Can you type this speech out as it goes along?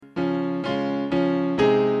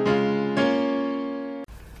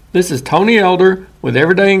This is Tony Elder with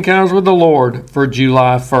Everyday Encounters with the Lord for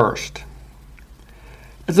July 1st.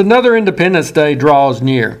 As another Independence Day draws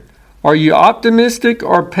near, are you optimistic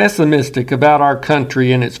or pessimistic about our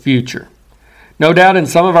country and its future? No doubt in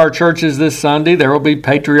some of our churches this Sunday there will be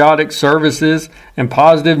patriotic services and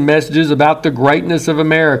positive messages about the greatness of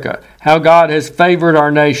America, how God has favored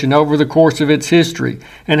our nation over the course of its history,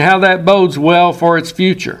 and how that bodes well for its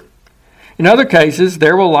future. In other cases,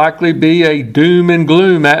 there will likely be a doom and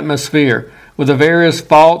gloom atmosphere, with the various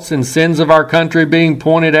faults and sins of our country being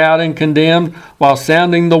pointed out and condemned while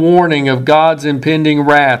sounding the warning of God's impending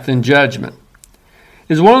wrath and judgment.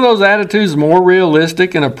 Is one of those attitudes more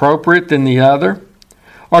realistic and appropriate than the other?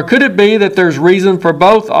 Or could it be that there's reason for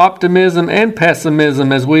both optimism and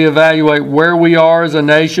pessimism as we evaluate where we are as a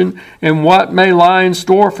nation and what may lie in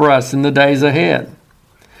store for us in the days ahead?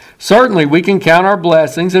 Certainly, we can count our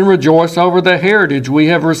blessings and rejoice over the heritage we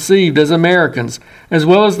have received as Americans, as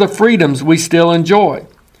well as the freedoms we still enjoy.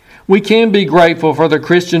 We can be grateful for the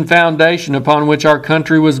Christian foundation upon which our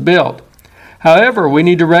country was built. However, we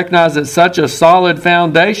need to recognize that such a solid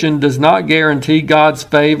foundation does not guarantee God's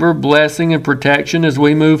favor, blessing, and protection as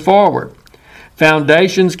we move forward.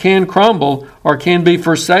 Foundations can crumble or can be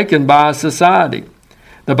forsaken by a society.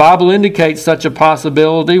 The Bible indicates such a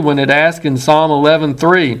possibility when it asks in Psalm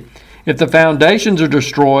 11:3, "If the foundations are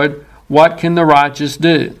destroyed, what can the righteous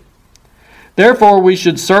do?" Therefore, we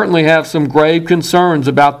should certainly have some grave concerns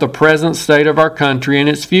about the present state of our country and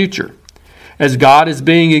its future. As God is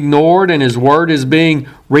being ignored and His Word is being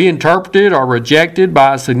reinterpreted or rejected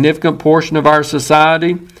by a significant portion of our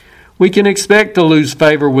society, we can expect to lose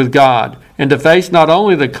favor with God and to face not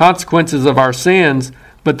only the consequences of our sins,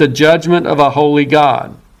 but the judgment of a holy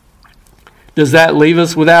God. Does that leave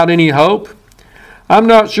us without any hope? I'm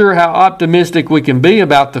not sure how optimistic we can be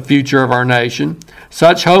about the future of our nation.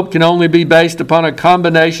 Such hope can only be based upon a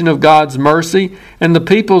combination of God's mercy and the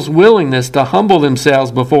people's willingness to humble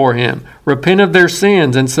themselves before Him, repent of their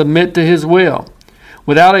sins, and submit to His will.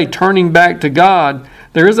 Without a turning back to God,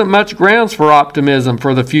 there isn't much grounds for optimism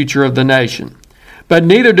for the future of the nation. But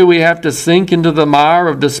neither do we have to sink into the mire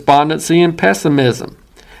of despondency and pessimism.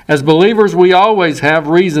 As believers, we always have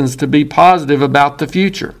reasons to be positive about the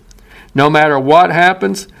future. No matter what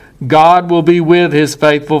happens, God will be with His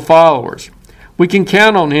faithful followers. We can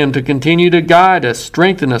count on Him to continue to guide us,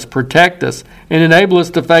 strengthen us, protect us, and enable us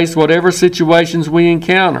to face whatever situations we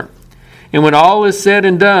encounter. And when all is said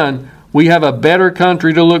and done, we have a better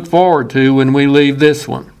country to look forward to when we leave this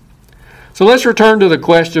one. So let's return to the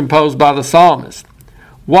question posed by the psalmist.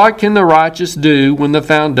 What can the righteous do when the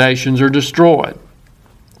foundations are destroyed?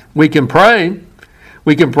 We can pray.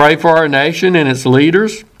 We can pray for our nation and its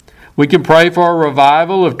leaders. We can pray for a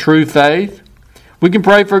revival of true faith. We can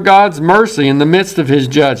pray for God's mercy in the midst of His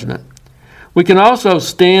judgment. We can also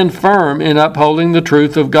stand firm in upholding the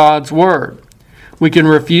truth of God's Word. We can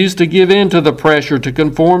refuse to give in to the pressure to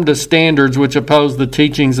conform to standards which oppose the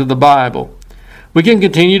teachings of the Bible. We can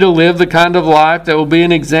continue to live the kind of life that will be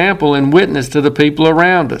an example and witness to the people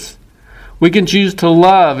around us. We can choose to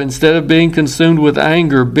love instead of being consumed with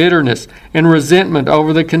anger, bitterness, and resentment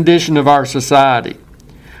over the condition of our society.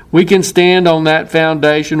 We can stand on that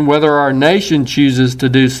foundation whether our nation chooses to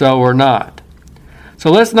do so or not. So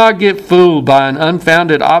let's not get fooled by an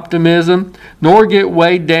unfounded optimism, nor get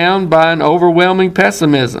weighed down by an overwhelming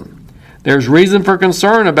pessimism. There's reason for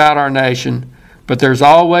concern about our nation, but there's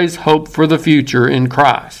always hope for the future in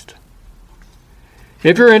Christ.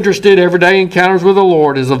 If you're interested, Everyday Encounters with the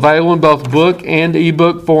Lord is available in both book and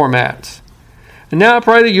ebook formats. And now I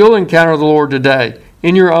pray that you'll encounter the Lord today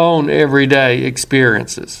in your own everyday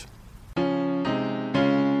experiences.